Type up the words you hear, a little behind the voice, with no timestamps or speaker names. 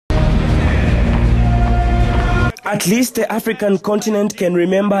At least the African continent can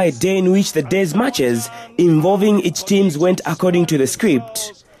remember a day in which the day's matches involving its teams went according to the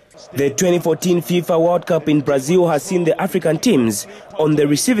script. The 2014 FIFA World Cup in Brazil has seen the African teams on the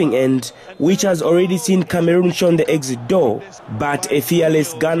receiving end, which has already seen Cameroon shown the exit door. But a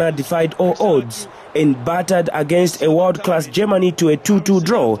fearless Ghana defied all odds and battered against a world-class Germany to a 2-2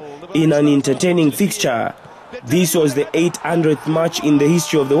 draw in an entertaining fixture. This was the 800th match in the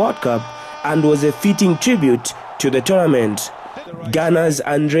history of the World Cup and was a fitting tribute to the tournament. Ghana's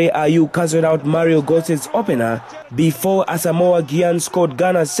Andre Ayew cancelled out Mario Götze's opener before Asamoah Gyan scored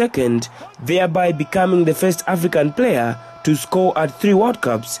Ghana's second, thereby becoming the first African player to score at 3 World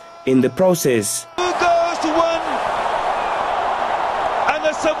Cups in the process. 2 goes to 1, and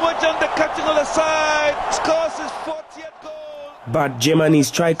Asamoah Gyan, the captain on the side, scores his 40th goal. But Germany's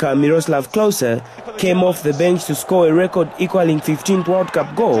striker Miroslav Klose came off the bench to score a record-equaling 15th World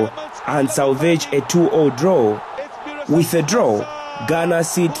Cup goal and salvage a 2-0 draw. With a draw, Ghana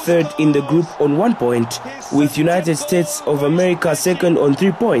sit third in the group on 1 point, with United States of America second on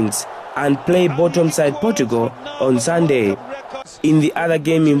 3 points, and play bottom side Portugal on Sunday. In the other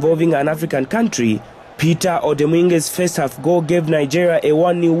game involving an African country, Peter Odemunge's first half goal gave Nigeria a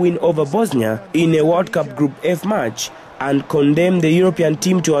 1-0 win over Bosnia in a World Cup Group F match and condemned the European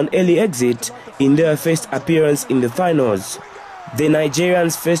team to an early exit in their first appearance in the finals. The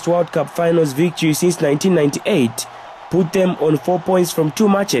Nigerians' first World Cup finals victory since 1998 put them on 4 points from 2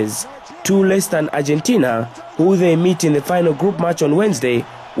 matches, 2 less than Argentina, who they meet in the final group match on Wednesday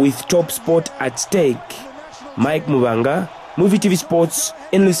with top spot at stake. Mike Mubanga, Muvi TV Sports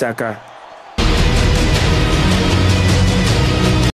in Lusaka.